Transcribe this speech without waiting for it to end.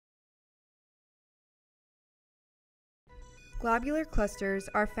Globular clusters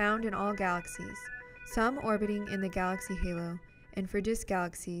are found in all galaxies, some orbiting in the galaxy halo, and for disk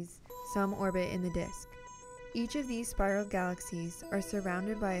galaxies, some orbit in the disk. Each of these spiral galaxies are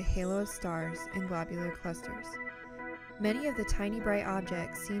surrounded by a halo of stars and globular clusters. Many of the tiny bright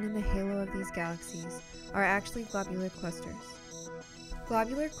objects seen in the halo of these galaxies are actually globular clusters.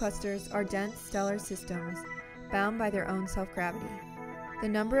 Globular clusters are dense stellar systems bound by their own self-gravity. The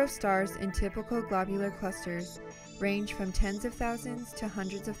number of stars in typical globular clusters range from tens of thousands to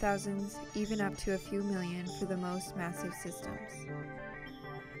hundreds of thousands, even up to a few million for the most massive systems.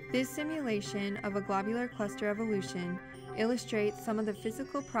 This simulation of a globular cluster evolution illustrates some of the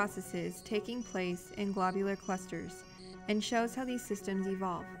physical processes taking place in globular clusters and shows how these systems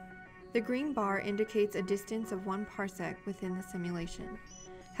evolve. The green bar indicates a distance of 1 parsec within the simulation.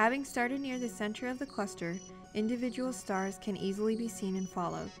 Having started near the center of the cluster, individual stars can easily be seen and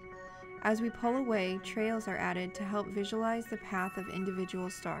followed. As we pull away, trails are added to help visualize the path of individual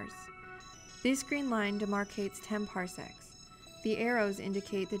stars. This green line demarcates 10 parsecs. The arrows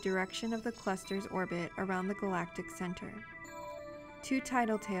indicate the direction of the cluster's orbit around the galactic center. 2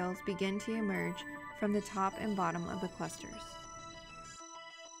 tidal tails begin to emerge from the top and bottom of the clusters.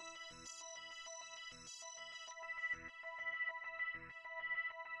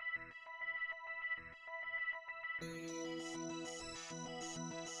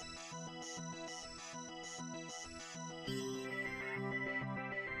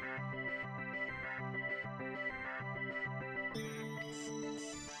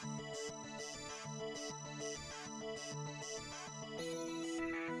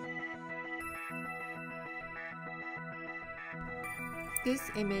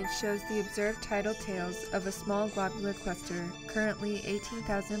 This image shows the observed tidal tails of a small globular cluster currently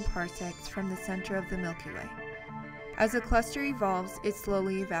 18,000 parsecs from the center of the Milky Way. As the cluster evolves, it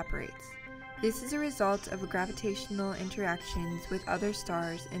slowly evaporates. This is a result of gravitational interactions with other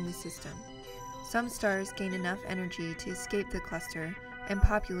stars in the system. Some stars gain enough energy to escape the cluster and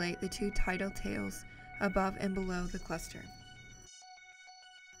populate the 2 tidal tails above and below the cluster.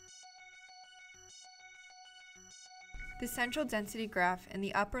 The central density graph in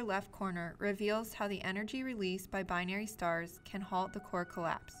the upper left corner reveals how the energy released by binary stars can halt the core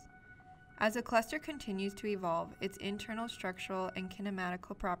collapse. As a cluster continues to evolve, its internal structural and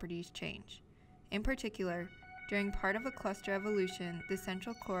kinematical properties change. In particular, during part of a cluster evolution, the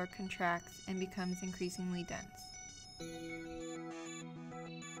central core contracts and becomes increasingly dense.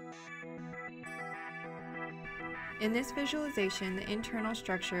 In this visualization, the internal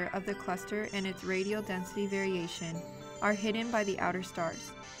structure of the cluster and its radial density variation are hidden by the outer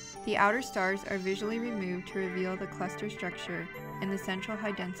stars. The outer stars are visually removed to reveal the cluster structure in the central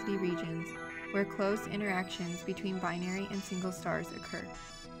high-density regions, where close interactions between binary and single stars occur.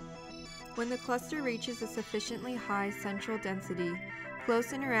 When the cluster reaches a sufficiently high central density,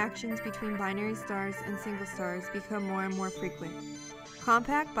 close interactions between binary stars and single stars become more and more frequent.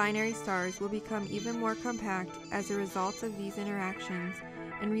 Compact binary stars will become even more compact as a result of these interactions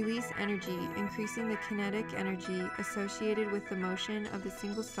and release energy, increasing the kinetic energy associated with the motion of the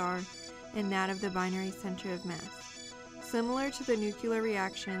single star and that of the binary center of mass. Similar to the nuclear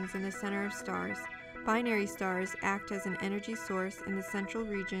reactions in the center of stars, binary stars act as an energy source in the central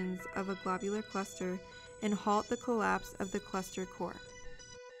regions of a globular cluster and halt the collapse of the cluster core.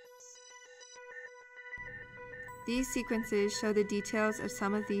 These sequences show the details of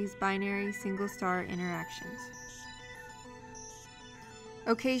some of these binary single-star interactions.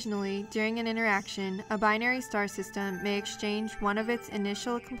 Occasionally, during an interaction, a binary star system may exchange one of its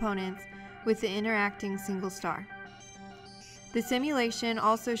initial components with the interacting single star. The simulation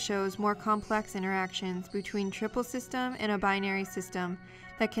also shows more complex interactions between triple system and a binary system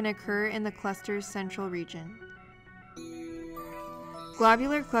that can occur in the cluster's central region.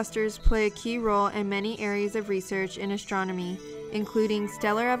 Globular clusters play a key role in many areas of research in astronomy, including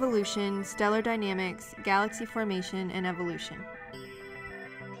stellar evolution, stellar dynamics, galaxy formation, and evolution.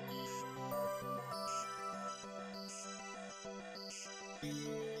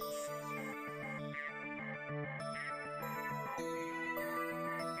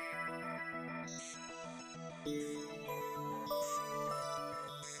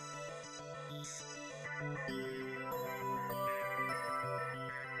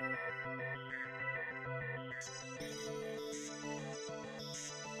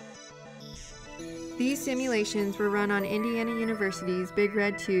 These simulations were run on Indiana University's Big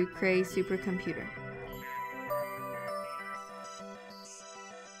Red 2 Cray supercomputer.